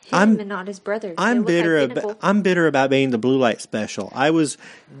wasn't him and not his brother? I'm bitter about being the blue light special. I was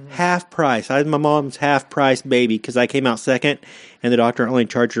half price. I was my mom's half price baby because I came out second, and the doctor only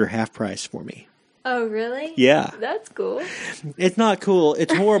charged her half price for me. Oh, really? Yeah. That's cool. It's not cool.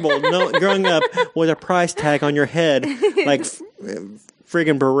 It's horrible. No, growing up with a price tag on your head like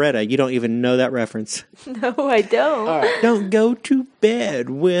friggin' Beretta. You don't even know that reference. No, I don't. All right. Don't go to bed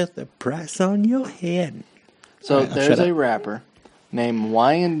with a price on your head. So All right, there's shut a up. rapper named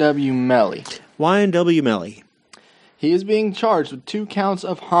YNW Melly. YNW Melly. He is being charged with 2 counts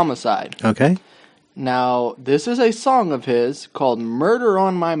of homicide. Okay. Now, this is a song of his called Murder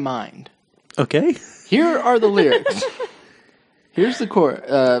on My Mind. Okay. Here are the lyrics. Here's the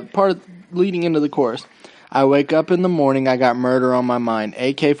part leading into the chorus. I wake up in the morning, I got murder on my mind.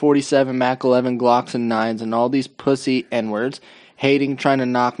 AK-47, Mac 11, Glocks and 9s, and all these pussy N-words. Hating, trying to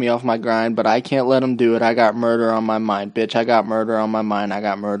knock me off my grind, but I can't let them do it. I got murder on my mind. Bitch, I got murder on my mind. I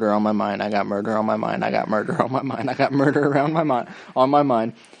got murder on my mind. I got murder on my mind. I got murder on my mind. I got murder around my mind. On my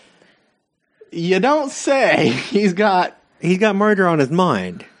mind. You don't say he's got He's got murder on his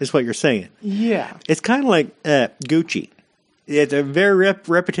mind, is what you're saying. Yeah. It's kind of like Gucci. It's a very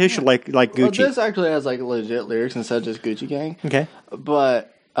repetition like Gucci. Well, this actually has like legit lyrics instead of just Gucci Gang. Okay.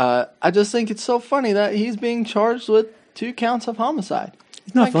 But I just think it's so funny that he's being charged with 2 counts of homicide.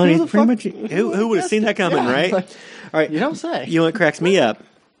 It's not funny. It's pretty much who would have seen that coming, right? Like, all right. You don't say. You know what cracks me up?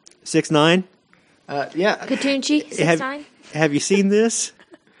 6ix9ine. Yeah. Katunchi, 6ix9ine. Have you seen this?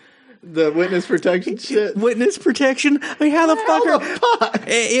 The witness protection shit. Witness protection? I mean, how the fuck?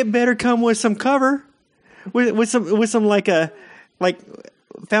 It better come with some cover, with some like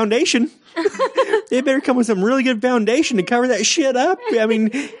foundation. It better come with some really good foundation to cover that shit up. I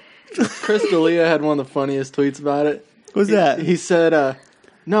mean, Chris D'Elia had one of the funniest tweets about it. What's that? He said,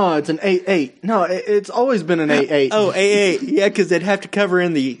 "No, it's an 8-8. No, it's always been an 8-8." Oh, 8-8. Yeah, because they'd have to cover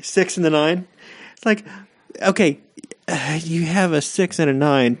in the 6 and the 9. It's like, okay. You have a 6 and a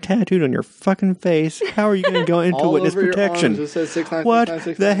 9 tattooed on your fucking face. How are you going to go into witness protection? It says 6-9, what 6-9,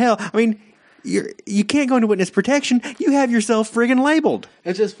 6-9. the hell? I mean, you can't go into witness protection. You have yourself friggin' labeled.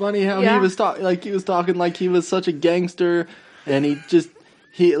 It's just funny how he was talking like he was such a gangster, and he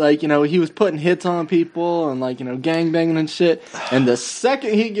was putting hits on people and gangbanging and shit. And the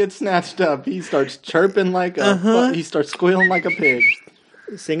second he gets snatched up, he starts chirping like he starts squealing like a pig,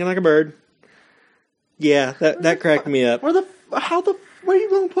 singing like a bird. Yeah, that cracked me up. Where are you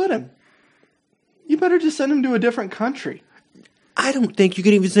going to put him? You better just send him to a different country. I don't think you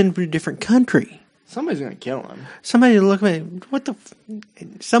could even send him to a different country. Somebody's going to kill him. Somebody look at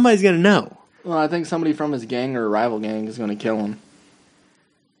somebody's going to know. Well, I think somebody from his gang or rival gang is going to kill him.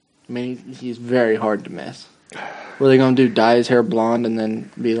 I mean, he's very hard to miss. What are they going to do? Dye his hair blonde and then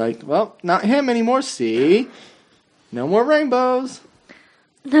be like, well, not him anymore, see? No more rainbows.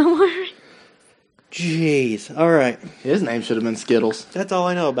 No more. Jeez. All right. His name should have been Skittles. That's all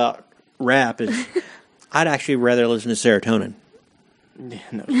I know about rap is I'd actually rather listen to Serotonin. Yeah,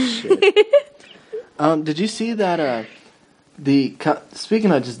 no shit. Did you see that,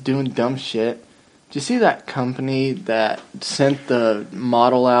 speaking of just doing dumb shit, did you see that company that sent the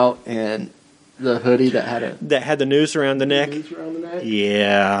model out and the hoodie that had the noose around the neck?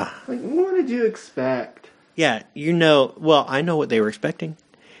 Yeah. Like, what did you expect? Yeah, well, I know what they were expecting.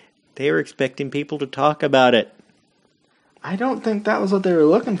 They were expecting people to talk about it. I don't think that was what they were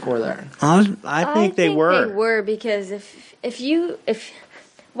looking for there. I think they were. They were because if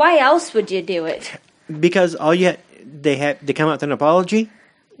why else would you do it? Because they come out with an apology,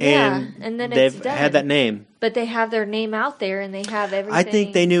 and then they've it's done. had that name. But they have their name out there, and they have everything. I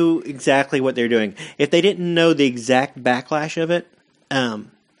think they knew exactly what they were doing. If they didn't know the exact backlash of it,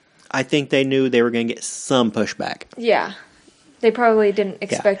 I think they knew they were going to get some pushback. Yeah. They probably didn't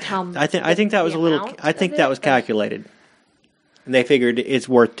expect how. I think that was a little. I think that was calculated, and they figured it's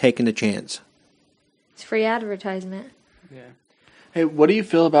worth taking the chance. It's free advertisement. Yeah. Hey, what do you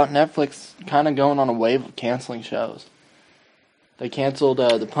feel about Netflix kind of going on a wave of canceling shows? They canceled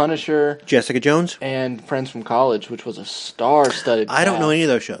The Punisher, Jessica Jones, and Friends from College, which was a star-studded cast. I don't know any of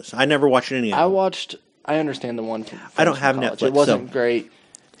those shows. I never watched any of them. I understand the one from Friends I don't have from College. Netflix. It wasn't great,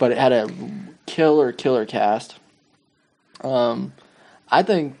 but it had a killer cast. I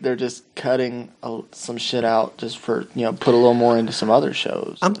think they're just cutting some shit out just for, put a little more into some other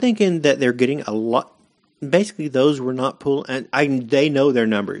shows. I'm thinking that they're getting a lot. Basically, those were not pulling. They know their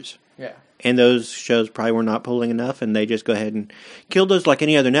numbers. Yeah. And those shows probably were not pulling enough, and they just go ahead and kill those like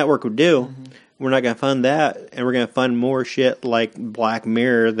any other network would do. Mm-hmm. We're not going to fund that, and we're going to fund more shit like Black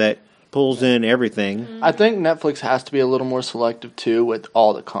Mirror that pulls in everything. Mm-hmm. I think Netflix has to be a little more selective, too, with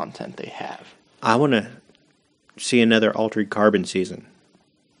all the content they have. I want to see another Altered Carbon season.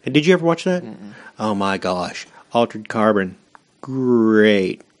 Did you ever watch that? Mm-mm. Oh my gosh, Altered Carbon,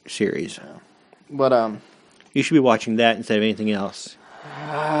 great series. Yeah. But you should be watching that instead of anything else.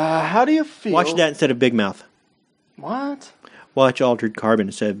 How do you feel? Watch that instead of Big Mouth. What? Watch Altered Carbon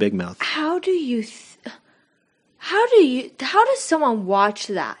instead of Big Mouth. How does someone watch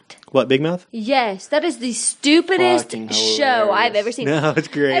that? What, Big Mouth? Yes, that is the stupidest show I've ever seen. No, it's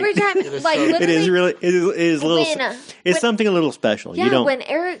great. Every time, it is really, it is little. It's something a little special. Yeah, when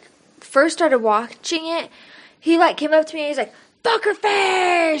Eric first started watching it, he came up to me and he's like, "Poker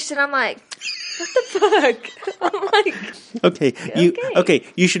face," and I'm like, "What the fuck?" I'm like, okay.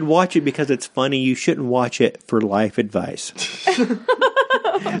 You should watch it because it's funny. You shouldn't watch it for life advice.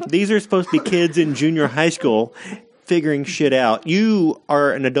 These are supposed to be kids in junior high school figuring shit out. You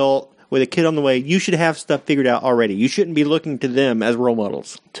are an adult with a kid on the way. You should have stuff figured out already. You shouldn't be looking to them as role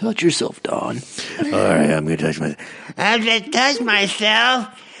models. Touch yourself, Don. All right, I'm going to touch myself. I'm going to touch myself.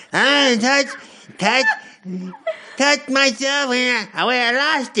 I'm going to touch myself where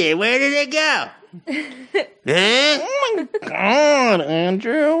I lost it. Where did it go? Oh my God,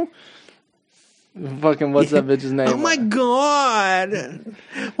 Andrew. Fucking, what's that bitch's name? Oh my God.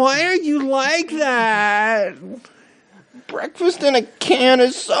 Why are you like that? Breakfast in a can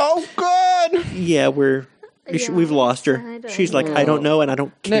is so good. Yeah, we've lost her. She's like, I don't know and I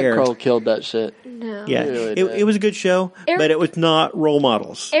don't care. Nick Kroll killed that shit. No. Yeah, Really it was a good show, but it was not role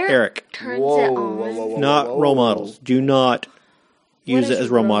models. Eric. turns it on. Not role models. Do not use it as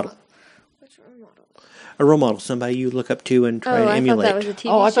role model. What's role model? A role model, somebody you look up to and try to emulate. I thought that was a TV show.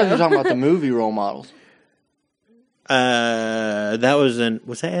 Oh, I thought you were talking about the movie role models. That was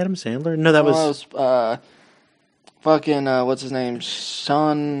was that Adam Sandler? No, that was fucking what's his name?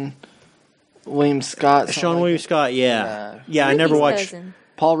 Sean William Scott. Sean William Scott. Yeah, I never watched. Cousin.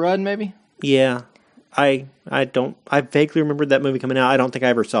 Paul Rudd, maybe. Yeah, I vaguely remembered that movie coming out. I don't think I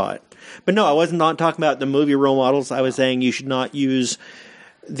ever saw it. But no, I wasn't not talking about the movie role models. I was saying you should not use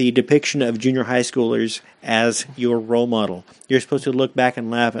the depiction of junior high schoolers as your role model. You're supposed to look back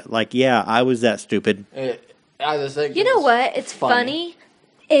and laugh at, like, yeah, I was that stupid. I just think You know what? It's funny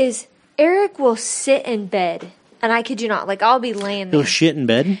is Eric will sit in bed, and I kid you not, like I'll be laying there. He'll shit in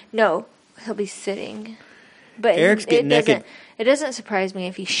bed? No, he'll be sitting. But Eric's getting naked. It doesn't surprise me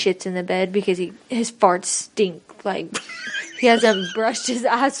if he shits in the bed because his farts stink like he hasn't brushed his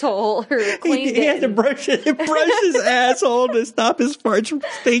asshole or cleaned He had to brush his asshole to stop his farts from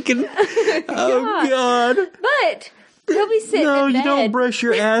stinking. Oh, God. But he'll be sitting No, in bed. you don't brush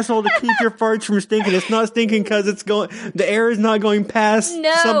your asshole to keep your farts from stinking. It's not stinking because the air is not going past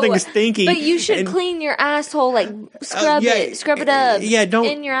something stinky. But you should clean your asshole, like scrub it up. Yeah,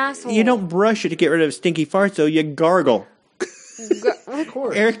 in your asshole. You don't brush it to get rid of stinky farts, though. You gargle. Of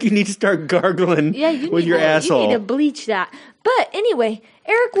course. Eric, you need to start gargling with your asshole. You need to bleach that. But anyway,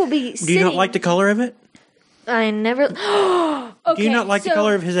 Eric will be sitting. Do you not like the color of it? I never. Okay, do you not like the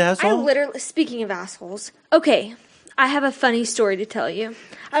color of his asshole? I literally. Speaking of assholes, okay, I have a funny story to tell you.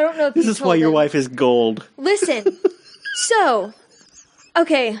 I don't know if this is why your wife is gold. Listen, so.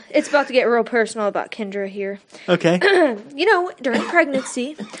 Okay, it's about to get real personal about Kendra here. Okay. You know, during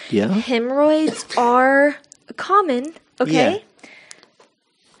pregnancy, hemorrhoids are common. Okay. Yeah.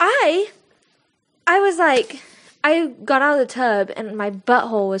 I was like, I got out of the tub and my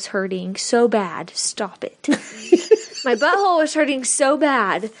butthole was hurting so bad. Stop it. My butthole was hurting so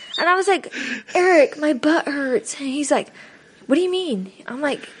bad. And I was like, Eric, my butt hurts. And he's like, what do you mean? I'm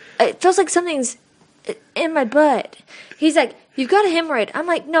like, it feels like something's in my butt. He's like, you've got a hemorrhoid. I'm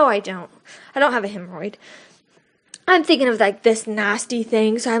like, no, I don't. I don't have a hemorrhoid. I'm thinking of like this nasty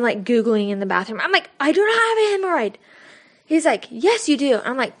thing. So I'm like Googling in the bathroom. I'm like, I do not have a hemorrhoid. He's like, yes, you do.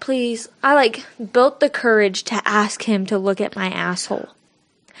 I'm like, please. I like built the courage to ask him to look at my asshole.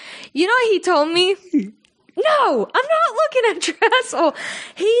 You know what he told me? No, I'm not looking at your asshole.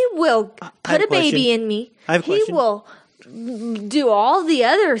 He will put a baby in me. I have a question. He will do all the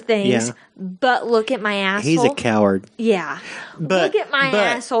other things, but look at my asshole. He's a coward. Yeah. Look at my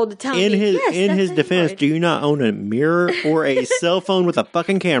asshole to tell me. In his defense, do you not own a mirror or a cell phone with a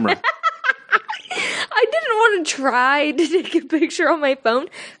fucking camera? I didn't want to try to take a picture on my phone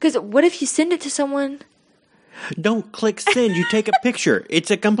because what if you send it to someone? Don't click send. You take a picture.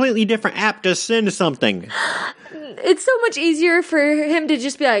 It's a completely different app to send something. It's so much easier for him to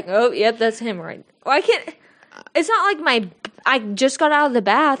just be like, oh, yep, that's hemorrhoid. Well, I can't. It's not like I just got out of the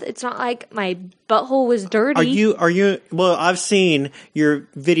bath. It's not like my butthole was dirty. Are you, well, I've seen your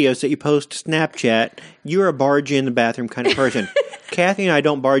videos that you post to Snapchat. You're a barge in the bathroom kind of person. Kathy and I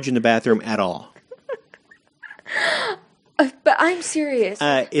don't barge in the bathroom at all. But I'm serious.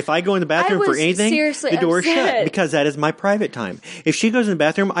 If I go in the bathroom for anything, the door is shut because that is my private time. If she goes in the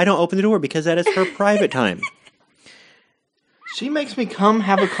bathroom, I don't open the door because that is her private time. She makes me come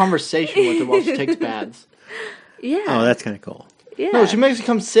have a conversation with her while she takes baths. Yeah. Oh, that's kind of cool. Yeah. No, she makes me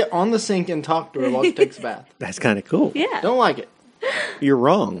come sit on the sink and talk to her while she takes a bath. That's kind of cool. Yeah. Don't like it. You're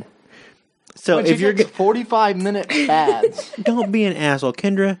wrong. So when if you're 45-minute baths, don't be an asshole,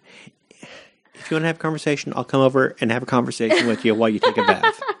 Kendra. If you want to have a conversation, I'll come over and have a conversation with you while you take a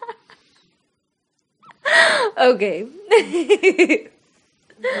bath. Okay.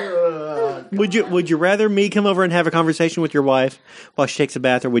 Would you rather me come over and have a conversation with your wife while she takes a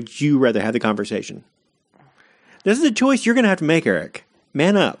bath, or would you rather have the conversation? This is a choice you're going to have to make, Eric.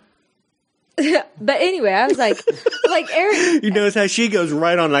 Man up. But anyway, I was like Eric. You notice how she goes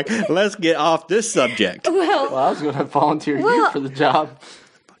right on, like, let's get off this subject. Well, I was going to volunteer you for the job.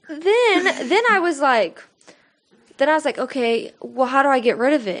 Then I was like, okay, well, how do I get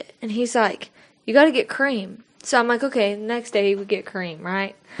rid of it? And he's like, you got to get cream. So I'm like, okay, next day we get cream,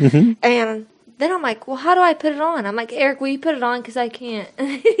 right? Mm-hmm. And Then I'm like, well, how do I put it on? I'm like, Eric, will you put it on? Because I can't.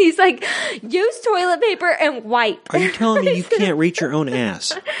 He's like, use toilet paper and wipe. Are you telling me you can't reach your own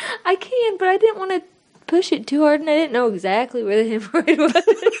ass? I can, but I didn't want to push it too hard, and I didn't know exactly where the hemorrhoid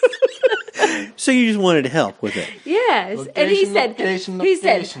was. So you just wanted help with it? Yes. And he said, put it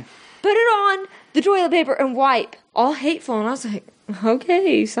on the toilet paper and wipe. All hateful. And I was like,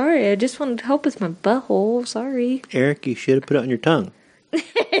 okay, sorry. I just wanted to help with my butthole. Sorry. Eric, you should have put it on your tongue.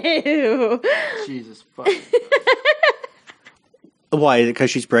 Ew. Jesus fuck. Why? Is it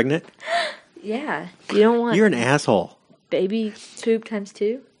because she's pregnant? Yeah. You don't want You're an asshole. baby poop times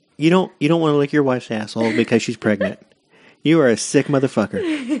 2? You don't want to lick your wife's asshole because she's pregnant. You are a sick motherfucker.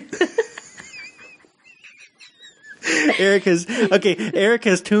 Eric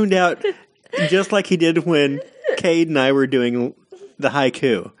has tuned out just like he did when Cade and I were doing the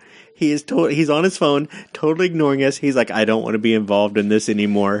haiku. He's on his phone, totally ignoring us. He's like, I don't want to be involved in this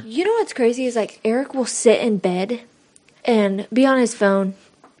anymore. You know what's crazy is like Eric will sit in bed and be on his phone.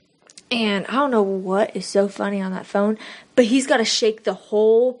 And I don't know what is so funny on that phone, but he's got to shake the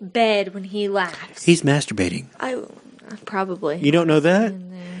whole bed when he laughs. He's masturbating. Probably. You don't know that?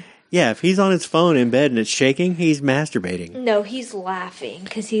 Yeah, if he's on his phone in bed and it's shaking, he's masturbating. No, he's laughing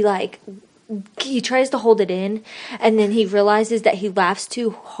because he tries to hold it in, and then he realizes that he laughs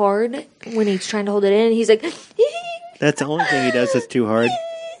too hard when he's trying to hold it in, and he's like... That's the only thing he does that's too hard.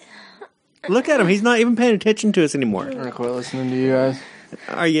 Look at him. He's not even paying attention to us anymore. I'm gonna quit listening to you guys.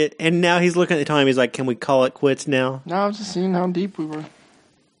 Are you? And now he's looking at the time. He's like, can we call it quits now? No, I was just seeing how deep we were.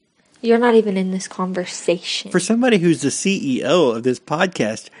 You're not even in this conversation. For somebody who's the CEO of this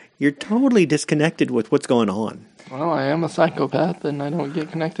podcast, you're totally disconnected with what's going on. Well, I am a psychopath, and I don't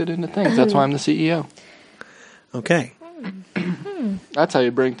get connected into things. That's why I'm the CEO. Okay. That's how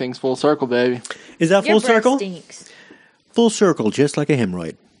you bring things full circle, baby. Is that Your full circle? breath stinks. Full circle, just like a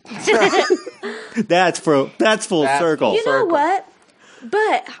hemorrhoid. That's full circle. You know what?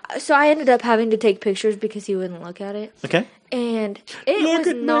 But, so I ended up having to take pictures because he wouldn't look at it. Okay. And it Look was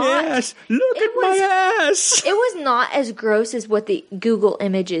at not... my ass. Look at my ass. It was not as gross as what the Google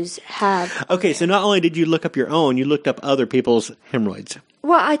images have. Okay, so not only did you look up your own, you looked up other people's hemorrhoids.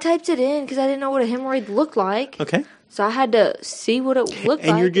 Well, I typed it in because I didn't know what a hemorrhoid looked like. Okay. So I had to see what it looked like.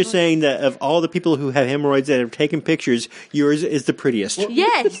 And you're just saying that of all the people who have hemorrhoids that have taken pictures, yours is the prettiest.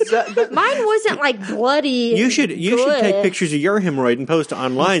 Yes. Mine wasn't like bloody. You should take pictures of your hemorrhoid and post it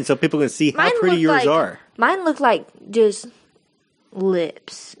online so people can see how pretty yours are. Mine looked like just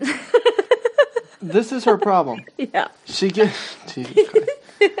lips. This is her problem. Yeah. She gets.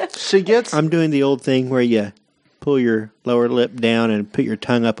 I'm doing the old thing where you pull your lower lip down and put your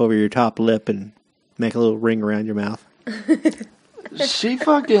tongue up over your top lip and make a little ring around your mouth. She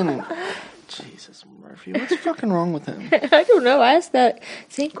fucking... Jesus, Murphy. What's fucking wrong with him? I don't know. I asked that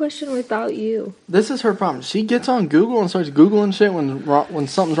same question without you. This is her problem. She gets on Google and starts Googling shit when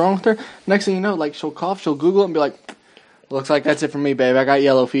something's wrong with her. Next thing you know, like, she'll cough, she'll Google it and be like, looks like that's it for me, babe. I got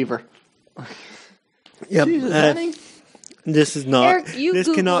yellow fever. Yep. Jesus, honey. This is not... Eric, this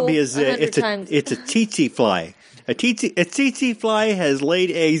Google cannot be a zit. It's a tsetse fly. A tsetse fly has laid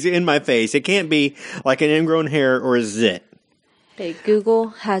eggs in my face. It can't be like an ingrown hair or a zit. Okay, Google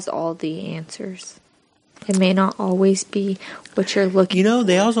has all the answers. It may not always be what you're looking for. You know,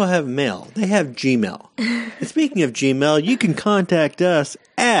 they also have mail. They have Gmail. And speaking of Gmail, you can contact us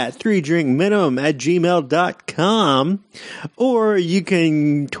at 3drinkminimum@gmail.com, or you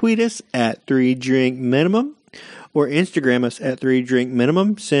can tweet us at 3drinkminimum, or Instagram us at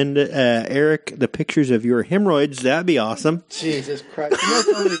 3drinkminimum. Send Eric the pictures of your hemorrhoids. That'd be awesome. Jesus Christ. You know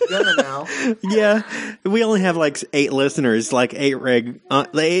somebody's gonna now. Yeah. We only have like 8 listeners, like 8 on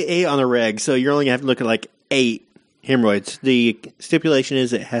the reg, so you're only going to have to look at like 8 hemorrhoids. The stipulation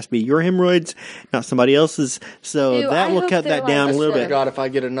is it has to be your hemorrhoids, not somebody else's, so Ew, that will cut that down a little bit. God, if I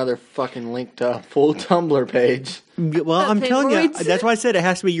get another fucking link to a full Tumblr page. Well, I'm telling you, that's why I said it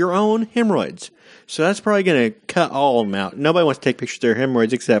has to be your own hemorrhoids. So that's probably going to cut all of them out. Nobody wants to take pictures of their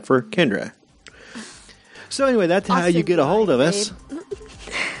hemorrhoids except for Kendra. So anyway, that's how you get a hold of us.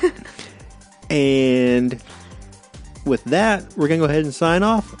 And with that, we're going to go ahead and sign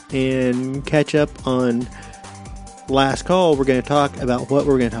off and catch up on Last Call. We're going to talk about what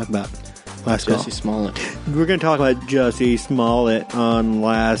we're going to talk about. Last Call. Jussie Smollett. We're going to talk about Jussie Smollett on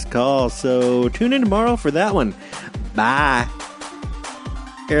Last Call. So tune in tomorrow for that one. Bye.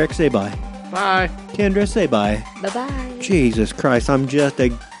 Eric, say bye. Bye. Kendra, say bye. Bye-bye. Jesus Christ, I'm just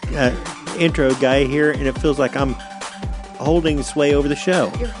a intro guy here, and it feels like I'm holding sway over the show.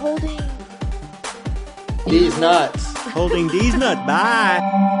 You're holding... These nuts. Holding these nuts. Bye.